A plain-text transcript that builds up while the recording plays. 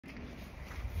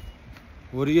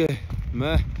और ये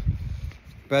मैं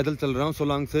पैदल चल रहा हूँ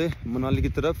सोलांग से मनाली की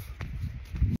तरफ।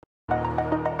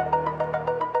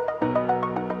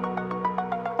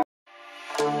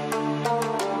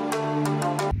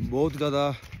 बहुत ज़्यादा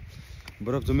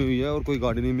बर्फ़ जमी हुई है और कोई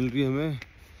गाड़ी नहीं मिल रही हमें।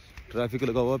 ट्रैफिक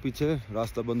लगा हुआ पीछे,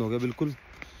 रास्ता बंद हो गया बिल्कुल,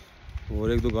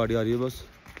 और एक दो गाड़ी आ रही है बस।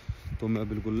 तो मैं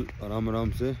बिल्कुल आराम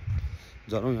आराम से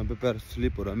जा रहा हूँ। यहाँ पे पैर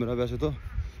स्लिप हो रहा है मेरा, वैसे तो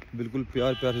बिल्कुल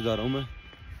प्यार प्यार से जा रहा हूँ मैं।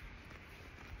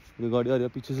 ये गाड़ी आ रही है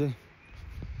पीछे से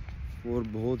और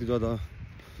बहुत ही ज़्यादा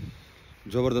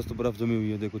ज़बरदस्त बर्फ़ जमी हुई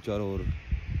है। देखो चारों ओर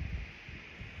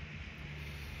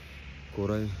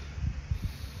कोहरा है,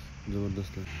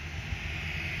 ज़बरदस्त है।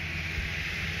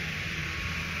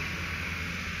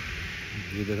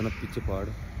 ये देखना पीछे पहाड़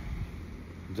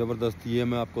ज़बरदस्त। ये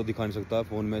मैं आपको दिखा नहीं सकता,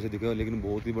 फ़ोन में ऐसे दिखेगा, लेकिन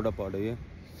बहुत ही बड़ा पहाड़ है ये,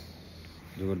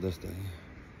 ज़बरदस्त है ये।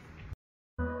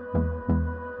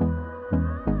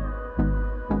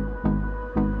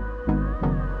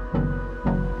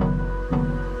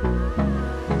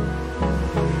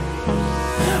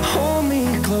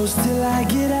 Close till I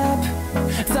get up.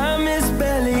 Time is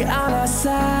barely on our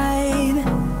side.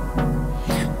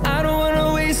 I don't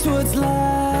wanna waste what's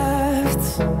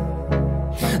left.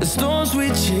 The storms we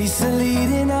chase are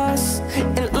leading us,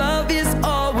 and love is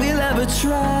all we'll ever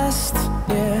trust.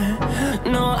 Yeah,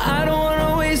 no, I don't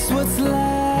wanna waste what's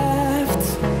left.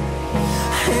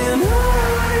 And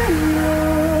on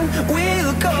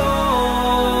we'll go,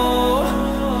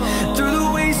 through the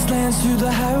wastelands, through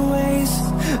the highways,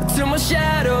 till my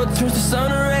shadow turns to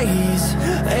sun rays.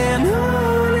 And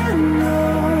on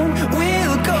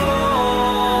we'll go,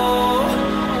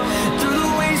 through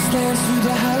the wastelands, through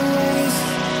the highways,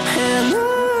 and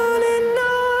on we'll go.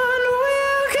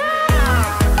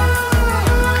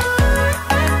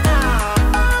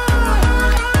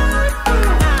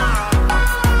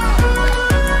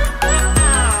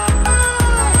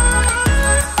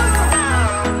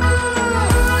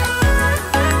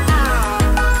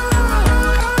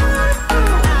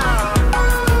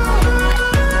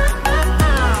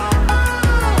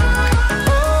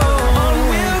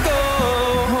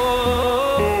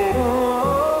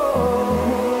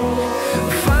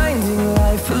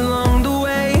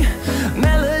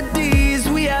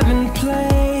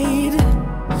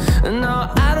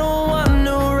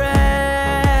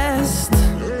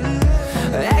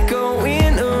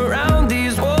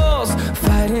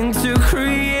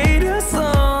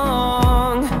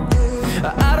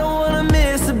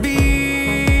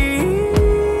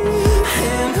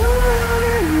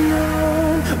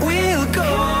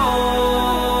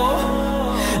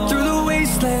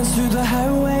 Through the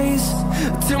highways,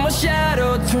 till my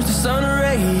shadow turns to sun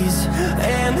rays.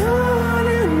 And on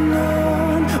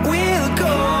we'll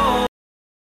go.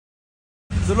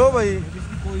 चलो भाई।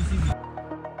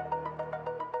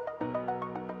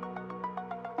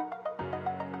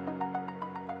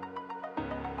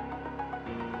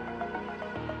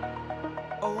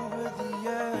 Over the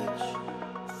edge,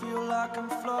 feel like I'm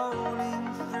floating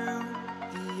through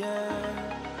the air.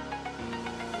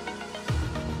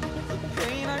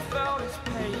 I felt is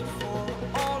paid for,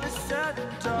 all is said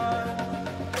and done.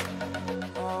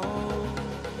 Oh,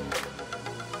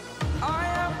 I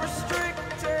am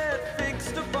restricted,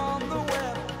 fixed upon the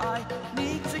web. I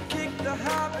need to kick the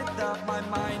habit that my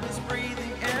mind is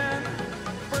breathing in.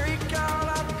 Break out,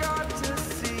 I've got to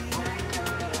see.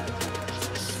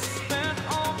 Spent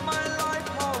all my life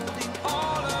holding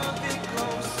all of it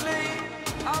closely.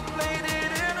 I played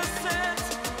it innocent,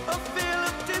 a feel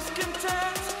of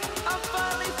discontent. I'm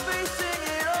finally facing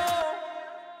it all,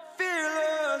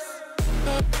 fearless.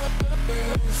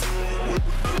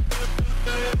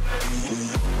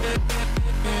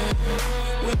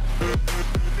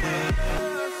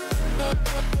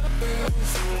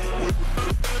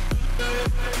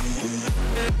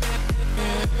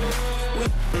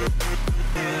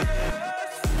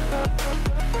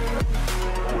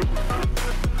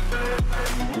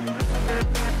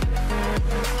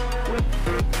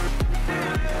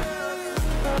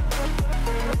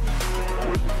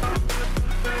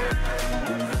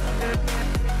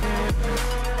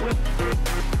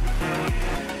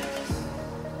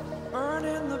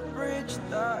 Burning the bridge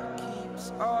that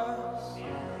keeps us.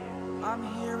 I'm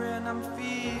here and I'm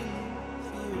feeling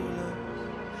fearless.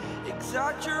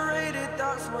 Exaggerated,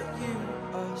 that's what you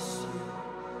assume.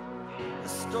 The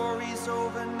story's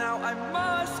over now, I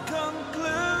must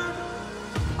conclude.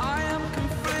 I am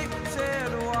conflicted,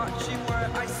 watching where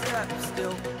I step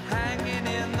still, hanging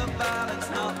in the balance.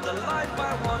 Not the life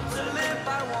I want to live,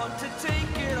 I want to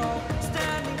take it all.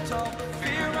 Standing tall,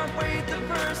 fear outweighed the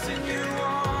person you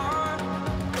are.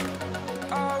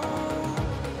 Oh,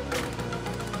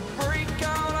 break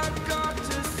out, I've got to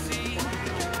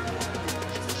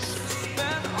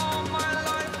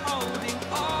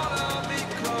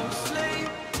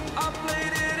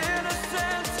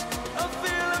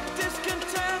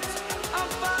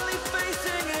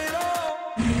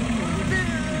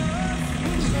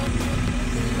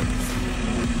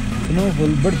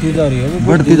snowfall बढ़ती जा रही है, वो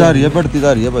बढ़ती जा रही है, बढ़ती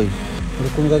जा रही है भाई।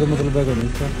 रुकने का तो मतलब है कभी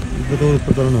इसका इधर तो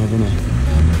ऊपर चलना है ना,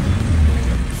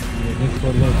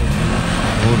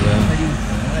 हो रहा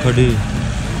है खड़ी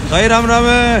भाई। राम राम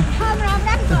है।